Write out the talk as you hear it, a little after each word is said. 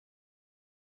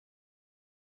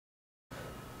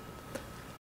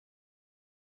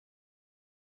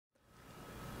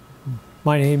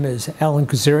My name is Alan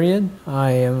Kuzirian. I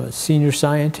am a senior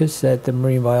scientist at the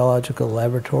Marine Biological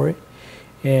Laboratory,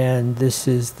 and this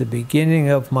is the beginning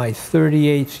of my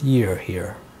 38th year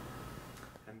here.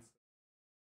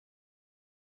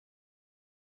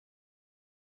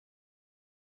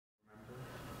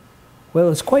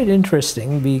 Well, it's quite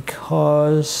interesting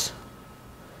because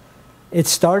it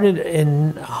started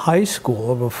in high school,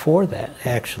 or before that,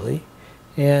 actually,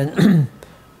 and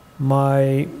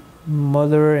my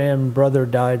mother and brother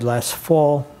died last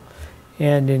fall,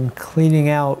 and in cleaning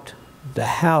out the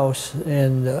house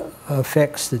and the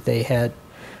effects that they had,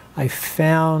 I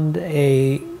found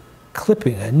a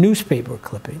clipping, a newspaper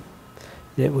clipping.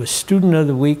 It was Student of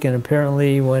the Week, and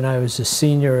apparently when I was a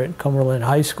senior at Cumberland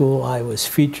High School, I was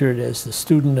featured as the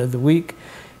Student of the Week.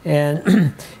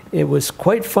 And it was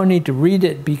quite funny to read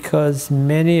it because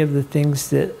many of the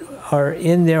things that are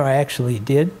in there I actually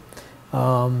did.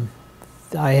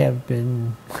 I have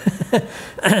been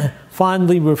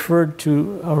fondly referred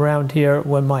to around here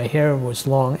when my hair was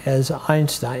long as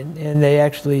Einstein, and they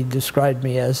actually described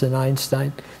me as an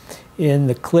Einstein in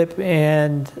the clip.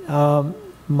 And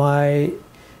my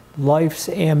life's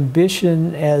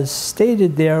ambition, as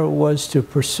stated there, was to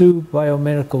pursue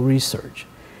biomedical research,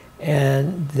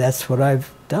 and that's what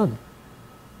I've done.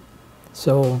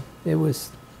 So it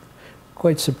was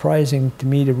quite surprising to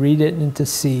me to read it and to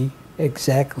see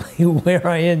exactly where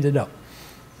I ended up.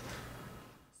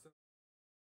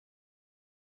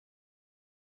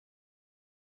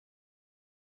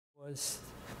 Was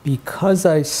because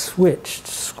I switched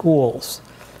schools.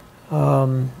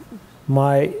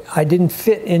 I didn't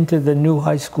fit into the new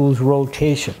high school's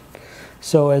rotation.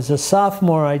 So as a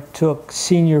sophomore, I took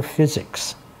senior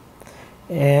physics.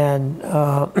 And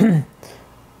and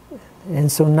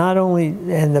so not only,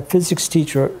 and the physics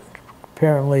teacher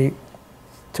apparently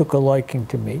took a liking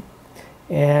to me.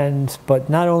 But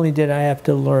not only did I have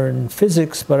to learn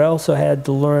physics, but I also had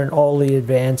to learn all the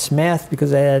advanced math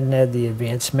because I hadn't had the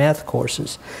advanced math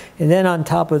courses. And then on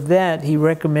top of that, he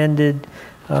recommended,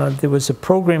 there was a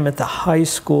program at the high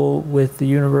school with the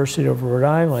University of Rhode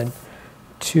Island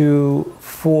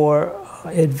for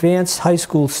advanced high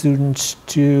school students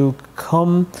to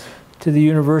come to the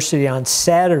university on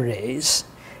Saturdays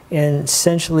and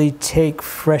essentially take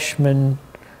freshman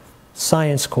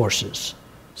science courses.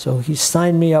 So he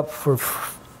signed me up for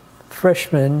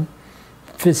freshman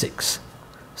physics.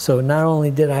 So not only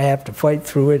did I have to fight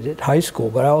through it at high school,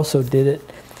 but I also did it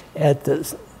at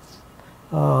the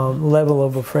level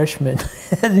of a freshman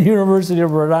at the University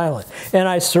of Rhode Island. And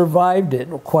I survived it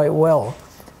quite well.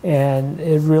 And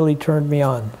it really turned me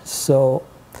on. So,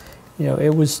 you know,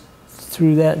 it was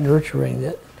through that nurturing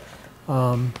that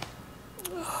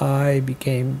I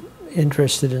became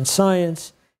interested in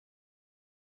science.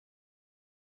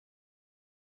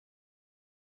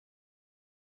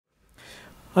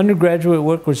 Undergraduate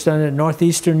work was done at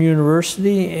Northeastern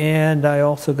University, and I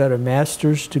also got a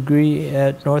master's degree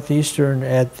at Northeastern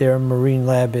at their marine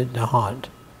lab at Nahant.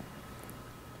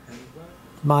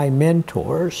 My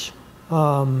mentors,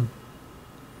 Doc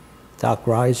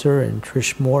Reiser and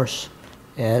Trish Morse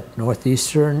at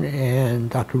Northeastern, and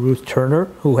Dr. Ruth Turner,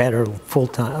 who had her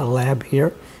full-time lab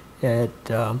here at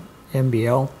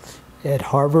MBL, at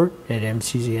Harvard, at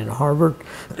MCZ in Harvard.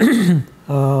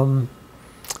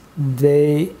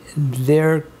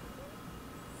 Their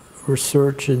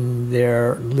research and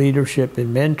their leadership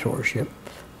and mentorship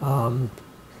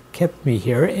kept me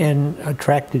here and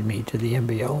attracted me to the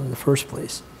MBL in the first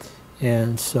place.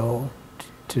 And so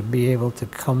to be able to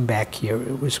come back here,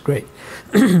 it was great.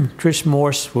 Trish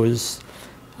Morse was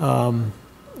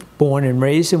born and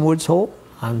raised in Woods Hole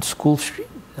on School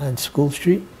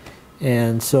Street.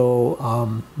 And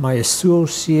so my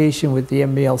association with the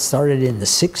MBL started in the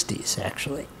 60s,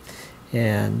 actually.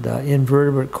 And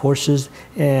invertebrate courses,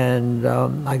 and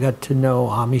I got to know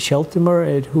Ami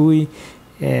Sheltimer at Hui,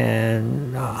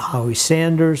 and Howie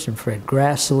Sanders and Fred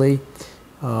Grassley.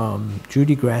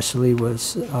 Judy Grassley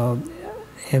was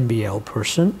MBL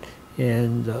person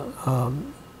in the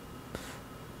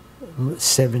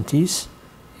 70s.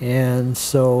 And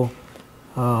so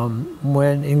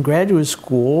when in graduate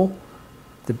school,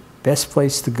 the best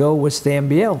place to go was the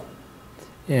MBL.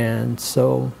 And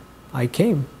so I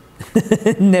came.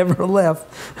 Never left.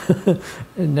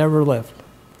 Never left.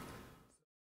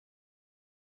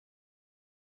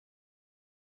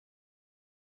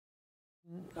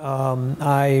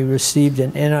 I received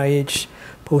an NIH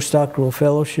postdoctoral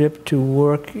fellowship to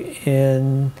work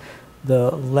in the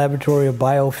Laboratory of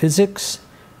Biophysics,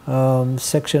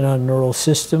 section on neural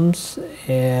systems,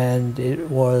 and it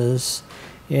was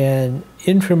an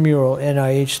intramural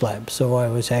NIH lab. So I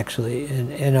was actually an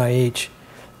NIH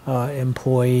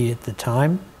employee at the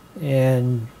time,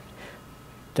 and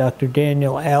Dr.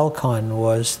 Daniel Alcon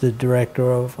was the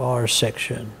director of our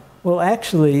section. Well,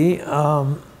 actually,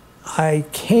 I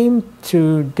came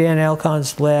to Dan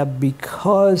Alcon's lab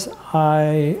because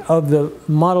of the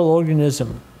model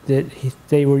organism that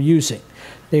they were using.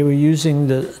 They were using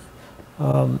the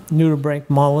nudibranch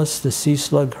mollusk, the sea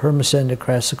slug Hermesenda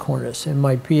crassicornis, and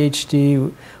my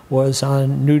PhD was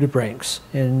on nudibranchs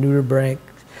and nudibranch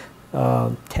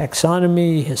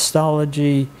taxonomy,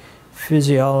 histology,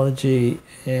 physiology,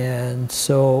 and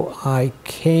so I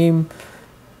came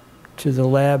to the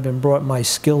lab and brought my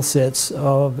skill sets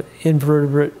of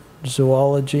invertebrate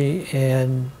zoology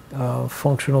and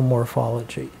functional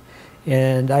morphology.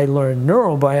 And I learned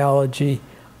neurobiology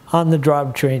on the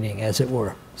job training, as it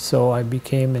were. So I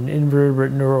became an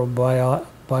invertebrate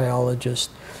neurobiologist,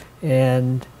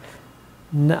 and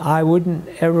I wouldn't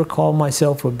ever call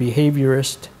myself a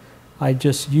behaviorist. I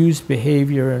just used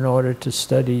behavior in order to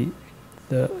study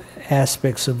the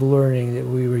aspects of learning that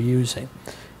we were using.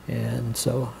 And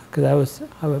so, because I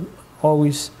was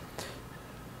always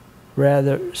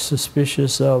rather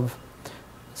suspicious of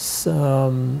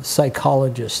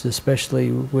psychologists,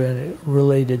 especially when it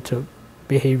related to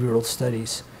behavioral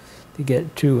studies, to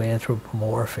get too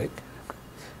anthropomorphic.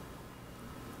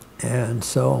 And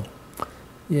so,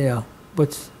 yeah,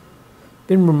 what's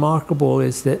been remarkable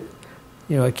is that,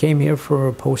 you know, I came here for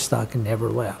a postdoc and never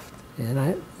left.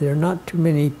 And there are not too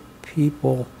many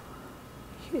people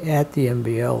at the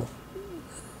MBL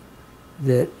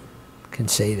that can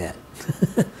say that.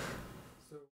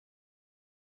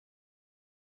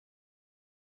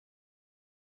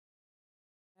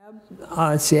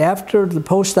 See, after the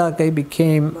postdoc, I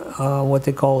became what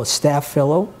they call a staff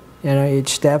fellow, NIH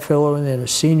staff fellow, and then a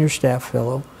senior staff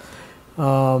fellow.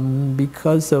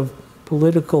 Because of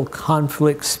political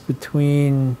conflicts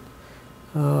between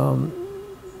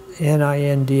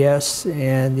NINDS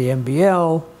and the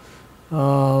MBL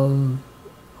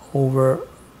over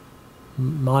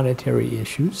monetary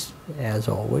issues, as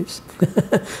always,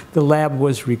 the lab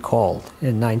was recalled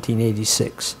in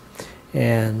 1986.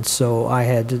 And so I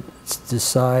had to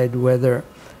decide whether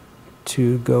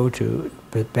to go to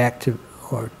Bethesda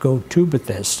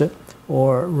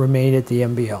or remain at the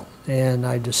MBL. And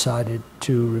I decided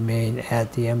to remain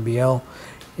at the MBL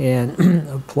and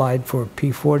applied for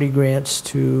P40 grants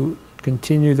to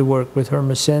continue the work with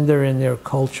Hermesenda and their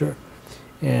culture.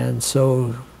 And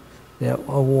so that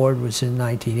award was in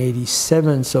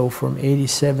 1987. So from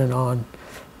 87 on,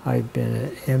 I've been an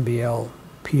MBL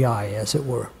PI, as it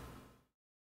were.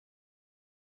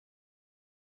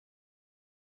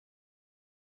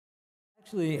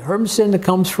 Actually, Hermesenda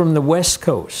comes from the West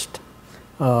Coast.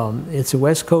 It's a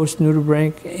West Coast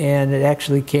nudibranch, and it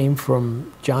actually came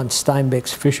from John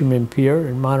Steinbeck's Fisherman Pier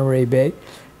in Monterey Bay.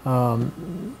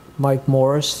 Mike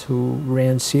Morris, who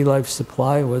ran Sea Life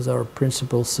Supply, was our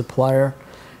principal supplier.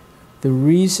 The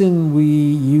reason we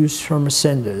used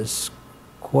Hermesenda is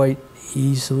quite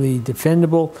easily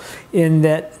defendable in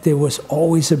that there was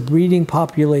always a breeding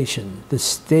population. The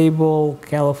stable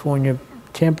California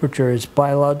temperature is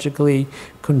biologically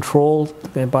controlled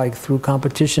through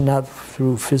competition, not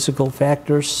through physical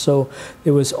factors. So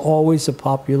there was always a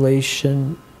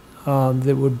population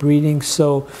that were breeding.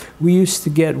 So we used to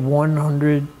get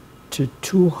 100 to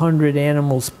 200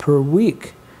 animals per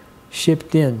week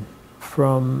shipped in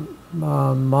from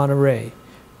Monterey.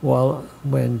 Well,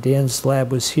 when Dan's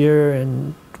lab was here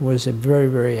and was very,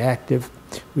 very active,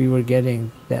 we were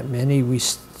getting that many. We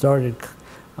started,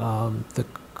 the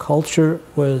culture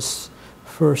was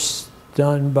first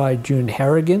done by June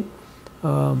Harrigan,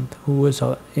 who was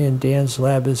in Dan's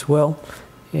lab as well.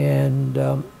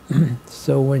 And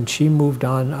so when she moved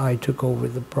on, I took over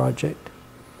the project,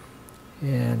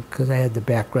 and because I had the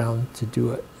background to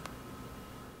do it.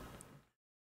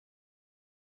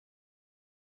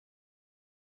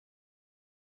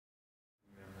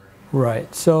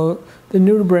 Right. So the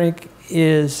nudibranch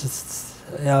is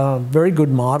a very good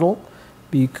model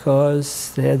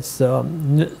because it's,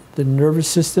 the nervous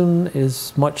system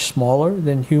is much smaller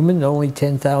than human, only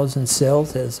 10,000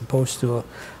 cells as opposed to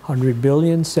 100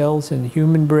 billion cells in the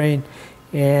human brain.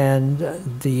 And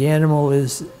the animal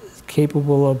is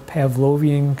capable of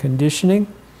Pavlovian conditioning.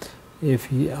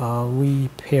 If we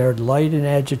paired light and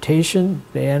agitation,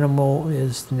 the animal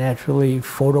is naturally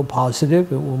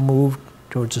photopositive. It will move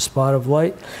towards a spot of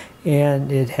light,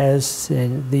 and it has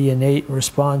the innate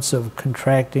response of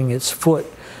contracting its foot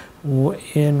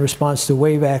in response to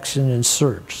wave action and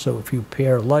surge. So if you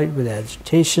pair light with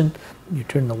agitation, you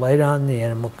turn the light on, the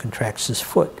animal contracts his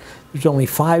foot. There's only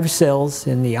 5 cells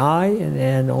in the eye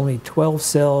and only 12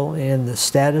 cells in the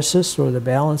statocyst, or the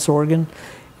balance organ.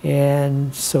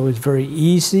 And so it's very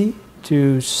easy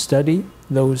to study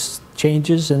those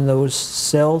changes in those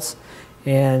cells.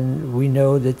 And we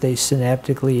know that they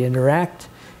synaptically interact.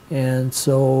 And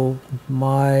so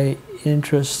my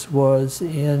interest was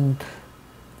in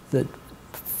the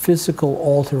physical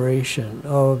alteration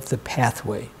of the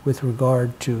pathway with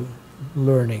regard to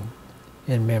learning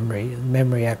and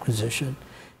memory acquisition.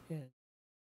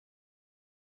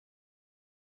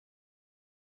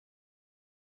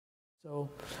 So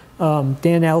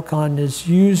Dan Alcon is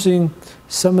using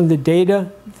some of the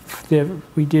data that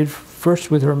we did first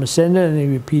with Hermesenda, and they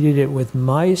repeated it with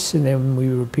mice, and then we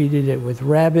repeated it with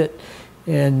rabbit,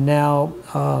 and now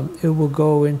it will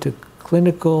go into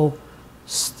clinical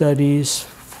studies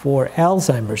for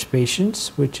Alzheimer's patients,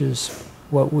 which is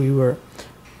what we were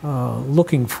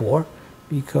looking for,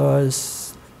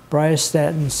 because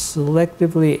bryostatin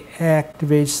selectively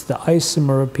activates the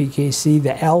isomer of PKC,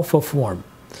 the alpha form.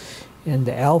 And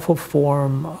the alpha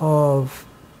form of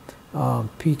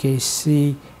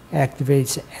PKC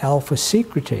activates alpha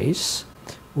secretase,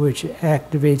 which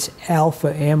activates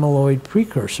alpha amyloid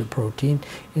precursor protein,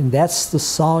 and that's the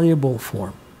soluble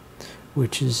form,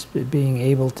 which is being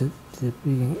able to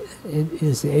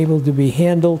be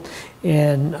handled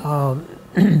and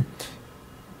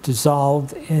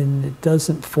dissolved, and it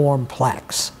doesn't form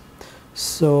plaques.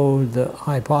 So the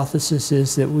hypothesis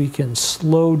is that we can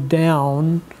slow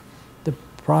down the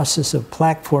process of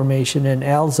plaque formation in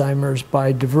Alzheimer's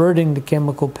by diverting the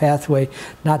chemical pathway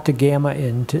not to gamma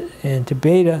and to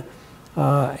beta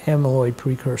amyloid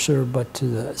precursor, but to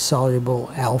the soluble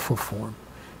alpha form.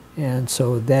 And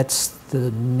so that's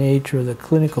the nature of the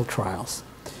clinical trials.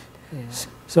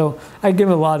 So I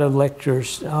give a lot of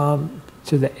lectures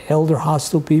to the elder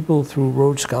hostile people through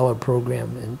Rhodes Scholar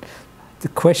program, and the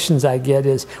questions I get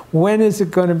is, when is it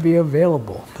going to be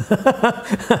available?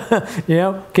 You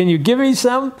know, can you give me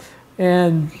some?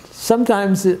 And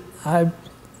sometimes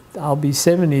I'll be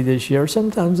 70 this year.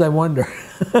 Sometimes I wonder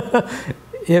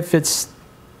if it's,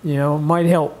 you know, might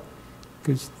help,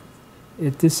 because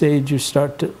at this age you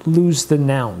start to lose the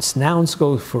nouns. Nouns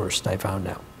go first, I found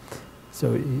out.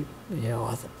 So, you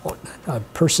know, a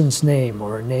person's name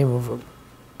or a name of a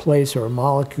place or a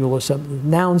molecule or something,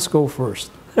 nouns go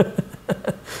first.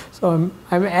 So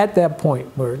I'm at that point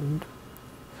where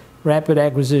rapid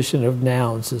acquisition of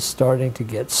nouns is starting to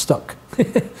get stuck.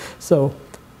 So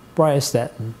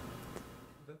bryostatin.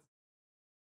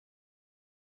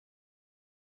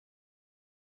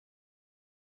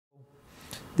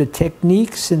 The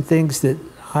techniques and things that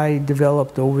I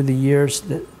developed over the years,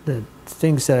 the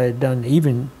things that I had done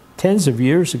even tens of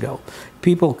years ago,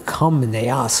 people come and they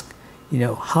ask, you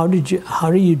know, how do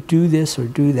you do this or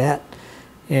do that?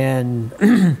 And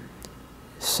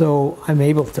so I'm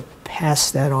able to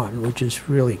pass that on, which is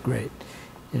really great.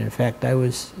 And in fact, I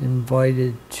was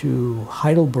invited to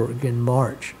Heidelberg in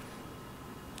March.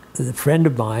 A friend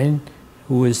of mine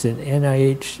who was in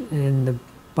NIH in the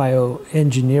biomedical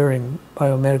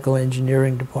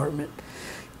engineering department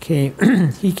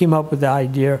he came up with the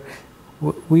idea.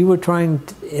 We were trying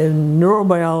in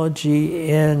neurobiology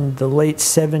in the late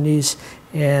 70s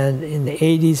and in the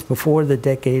 80s, before the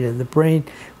decade of the brain,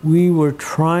 we were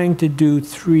trying to do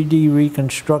 3D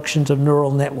reconstructions of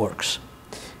neural networks.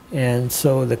 And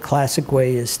so the classic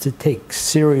way is to take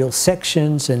serial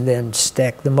sections and then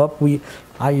stack them up.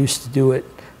 I used to do it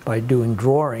by doing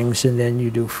drawings, and then you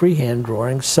do freehand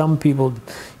drawings. Some people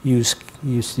used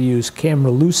to use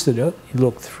camera lucida. You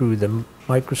look through the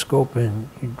microscope and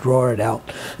you draw it out.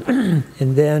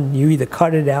 And then you either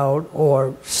cut it out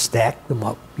or stack them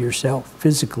up yourself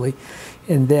physically.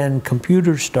 And then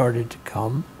computers started to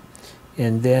come.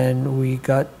 And then we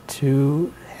got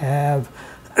to have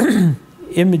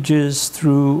images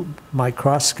through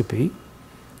microscopy.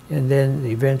 And then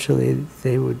eventually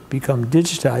they would become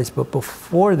digitized. But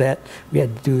before that, we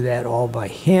had to do that all by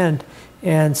hand.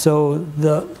 And so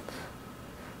the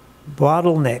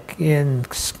bottleneck in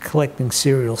collecting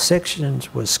serial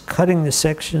sections was cutting the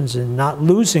sections and not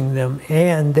losing them,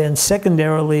 and then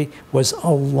secondarily was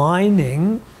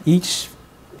aligning each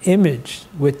image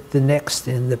with the next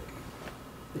and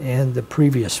the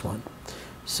previous one.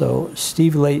 So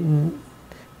Steve Layton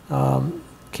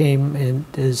came in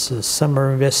as a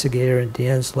summer investigator in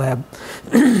Dan's lab.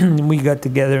 We got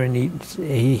together, and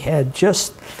he had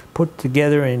just put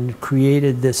together and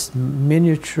created this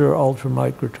miniature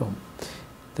ultramicrotome.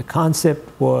 The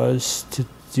concept was to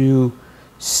do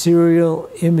serial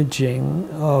imaging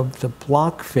of the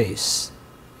block face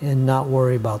and not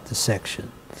worry about the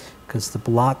section. because the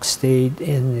block stayed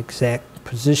in the exact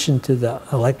position to the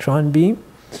electron beam,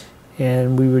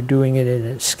 and we were doing it in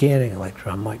a scanning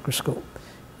electron microscope.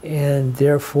 And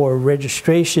therefore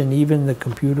registration, even the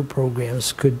computer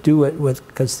programs could do it with,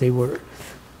 because they were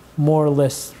more or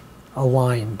less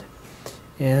aligned.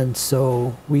 And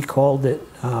so we called it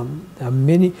a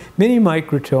mini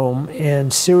microtome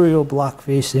and serial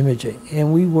block-based imaging.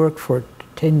 And we worked for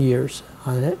 10 years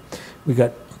on it.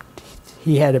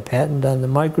 He had a patent on the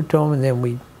microtome, and then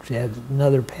we had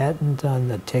another patent on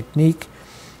the technique.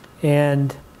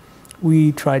 And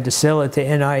we tried to sell it to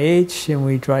NIH, and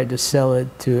we tried to sell it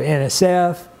to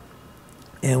NSF,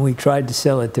 and we tried to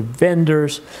sell it to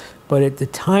vendors. But at the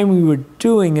time we were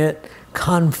doing it,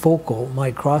 confocal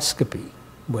microscopy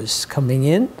was coming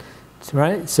in,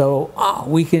 right? So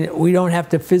we don't have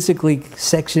to physically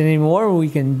section anymore. We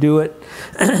can do it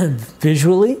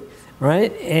visually,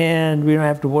 right? And we don't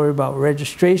have to worry about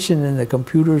registration, and the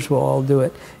computers will all do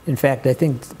it. In fact, I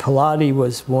think Pilati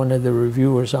was one of the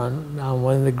reviewers on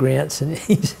one of the grants, and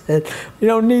he said, "You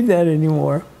don't need that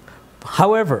anymore."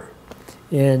 However,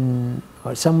 in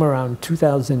somewhere around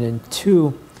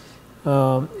 2002,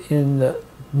 in the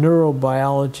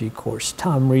neurobiology course,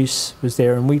 Tom Reese was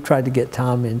there, and we tried to get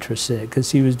Tom interested in it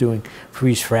because he was doing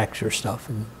freeze fracture stuff,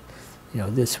 and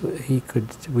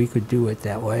we could do it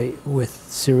that way with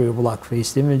serial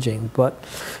block-based imaging. But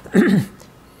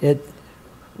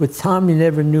with Tom, you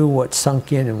never knew what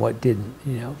sunk in and what didn't,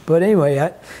 But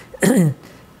anyway,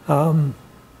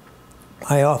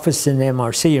 my office in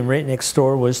MRC, and right next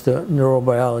door was the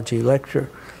neurobiology lecture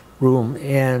room.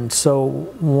 And so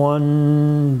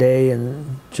one day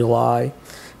in July,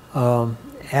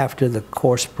 after the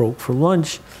course broke for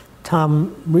lunch,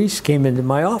 Tom Reese came into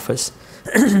my office,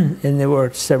 and there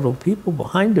were several people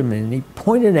behind him, and he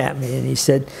pointed at me and he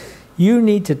said, "You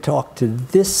need to talk to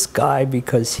this guy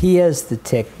because he has the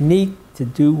technique to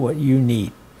do what you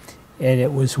need." And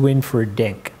it was Winfried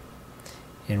Denk.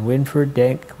 And Winfried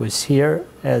Denk was here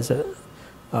as a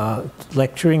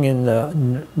lecturing in the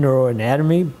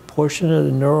neuroanatomy portion of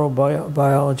the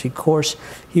neurobiology course.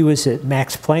 He was at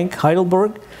Max Planck,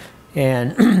 Heidelberg,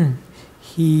 and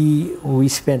we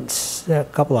spent a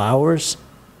couple of hours,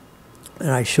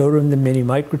 and I showed him the mini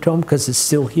microtome because it's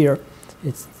still here.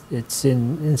 It's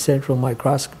in Central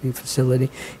Microscopy Facility,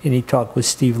 and he talked with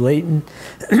Steve Layton,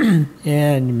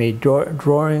 and he made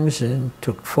drawings and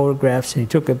took photographs, and he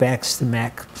took it back to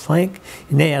Max Planck,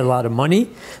 and they had a lot of money,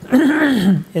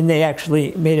 and they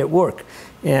actually made it work.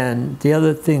 And the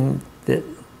other thing that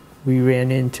we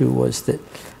ran into was that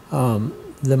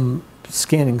the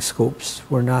scanning scopes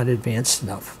were not advanced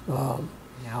enough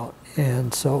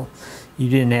and so you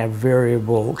didn't have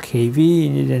variable KV,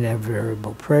 and you didn't have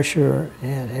variable pressure,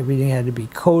 and everything had to be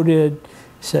coded,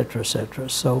 et cetera, et cetera.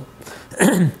 So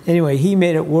anyway, he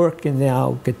made it work, and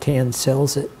now Gatan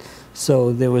sells it.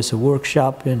 So there was a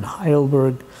workshop in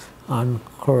Heidelberg on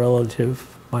correlative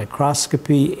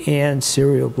microscopy and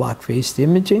serial block-based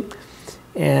imaging.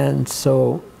 And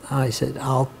so I said,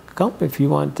 "I'll come if you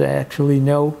want to actually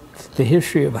know the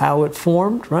history of how it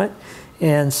formed," right?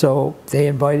 And so they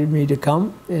invited me to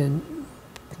come and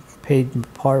paid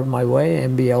part of my way,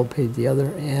 MBL paid the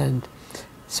other, and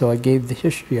so I gave the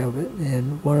history of it.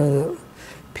 And one of the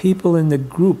people in the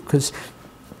group, because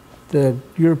the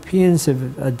Europeans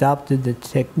have adopted the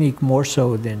technique more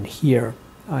so than here.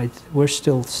 We're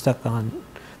still stuck on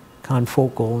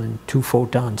confocal and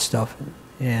two-photon stuff,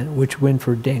 and which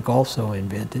Winfried Denk also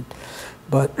invented.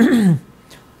 But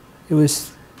it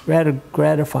was rather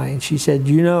gratifying. She said,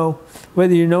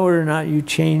 whether you know it or not, you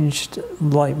changed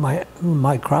like my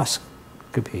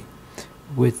microscopy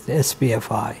with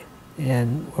SBFI,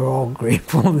 and we're all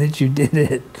grateful that you did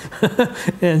it."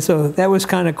 And so that was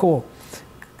kind of cool,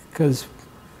 because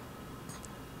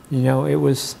it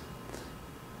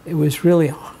was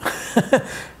really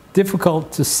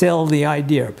difficult to sell the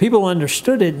idea. People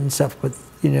understood it and stuff, but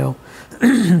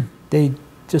they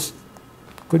just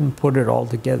couldn't put it all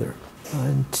together.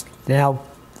 And now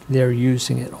they're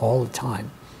using it all the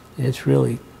time. And it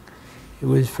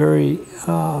was very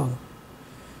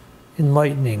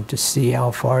enlightening to see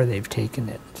how far they've taken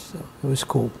it. So it was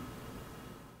cool.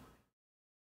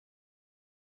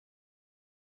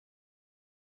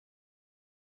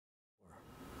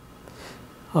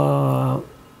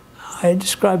 I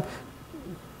describe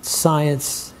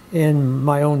science in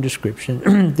my own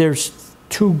description. There's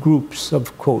two groups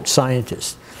of, quote,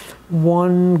 scientists.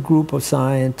 One group of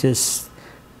scientists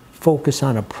focus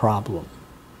on a problem,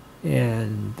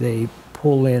 and they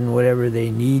pull in whatever they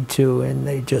need to, and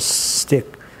they just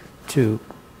stick to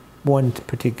one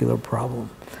particular problem.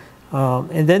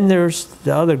 And then there's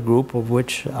the other group of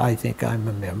which I think I'm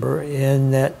a member,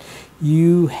 in that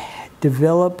you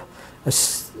develop a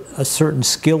certain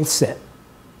skill set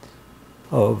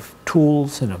of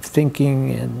tools and of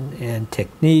thinking and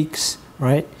techniques,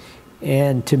 right?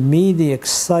 And to me, the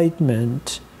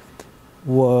excitement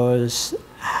was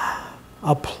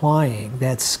applying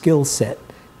that skill set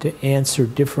to answer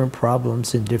different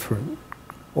problems in different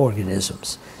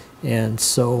organisms. And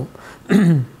so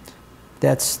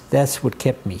that's what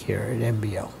kept me here at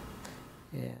MBL.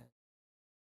 Yeah.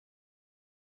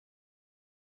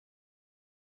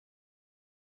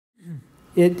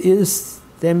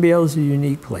 The MBL is a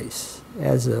unique place.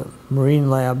 As a marine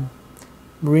lab,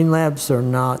 marine labs are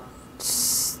not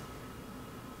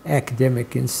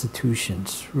academic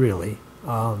institutions, really.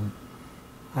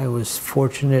 I was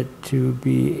fortunate to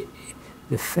be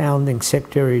the founding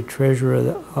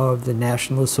secretary-treasurer of the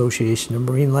National Association of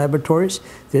Marine Laboratories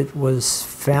that was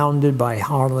founded by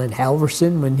Harlan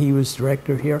Halverson when he was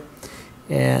director here.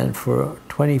 And for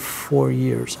 24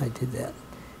 years I did that.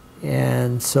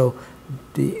 And so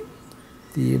the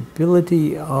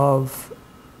ability of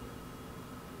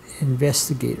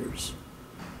investigators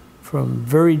from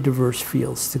very diverse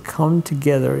fields to come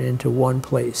together into one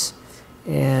place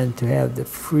and to have the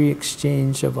free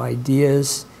exchange of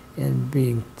ideas and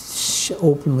being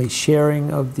openly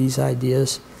sharing of these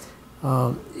ideas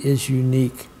is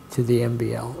unique to the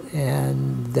MBL.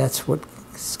 And that's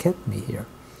what's kept me here.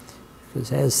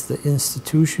 Because as the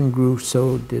institution grew,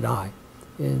 so did I,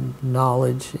 in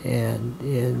knowledge and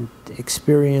in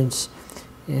experience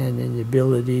and in the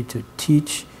ability to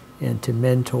teach and to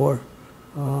mentor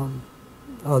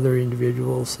other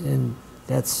individuals, and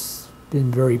that's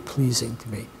been very pleasing to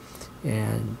me.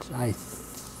 And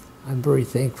I'm very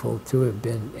thankful to have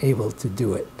been able to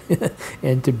do it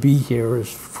and to be here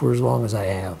for as long as I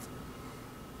have.